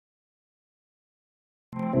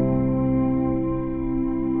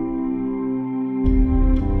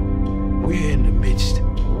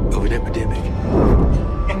epidemic.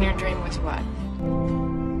 And your dream was what?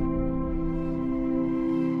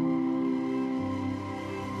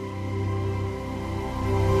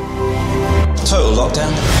 Total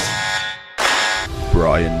lockdown.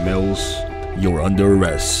 Bryan Millis, you're under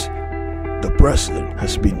arrest. The president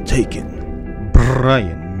has been taken.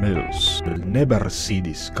 Bryan Millis will never see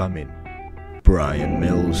this coming. Bryan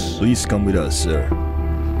Millis, please come with us, sir.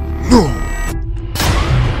 No!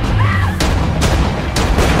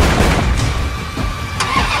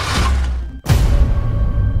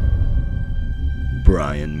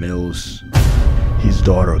 Bryan Millis, His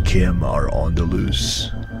daughter Kim are on the loose.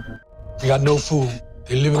 They got no food.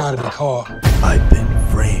 They're living out of the car. I've been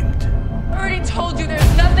framed. I already told you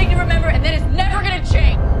there's nothing to remember and that it's never gonna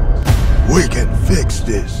change. We can fix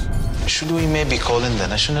this. Should we maybe call in the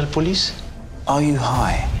national police? Are you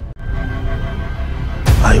high?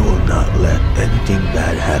 I will not let anything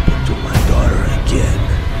bad happen to my daughter again.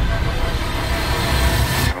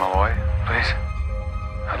 Malloy, please.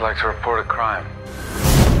 I'd like to report a crime.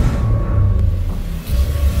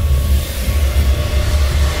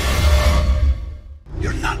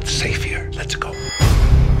 You're not safe here. Let's go.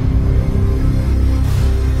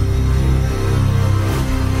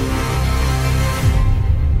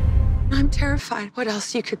 I'm terrified. What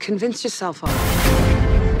else you could convince yourself of?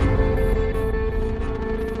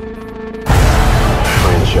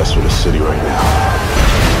 Playing chess with the city right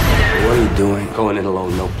now. What are you doing? Going in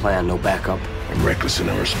alone, no plan, no backup. I'm reckless and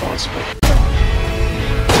irresponsible.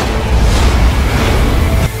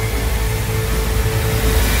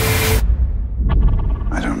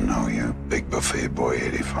 I don't know you, big buffet boy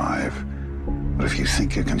 85. But if you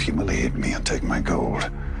think you can humiliate me and take my gold,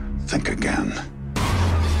 think again.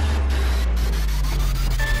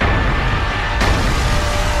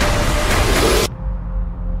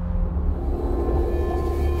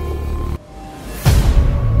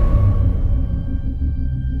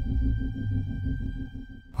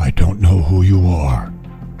 I don't know who you are.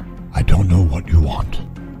 I don't know what you want.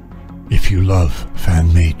 If you love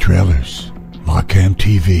fan-made trailers,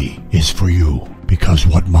 MacamTV is for you, because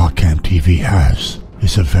what MacamTV has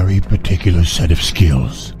is a very particular set of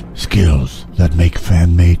skills. Skills that make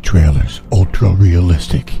fan-made trailers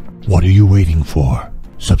ultra-realistic. What are you waiting for?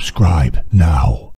 Subscribe now.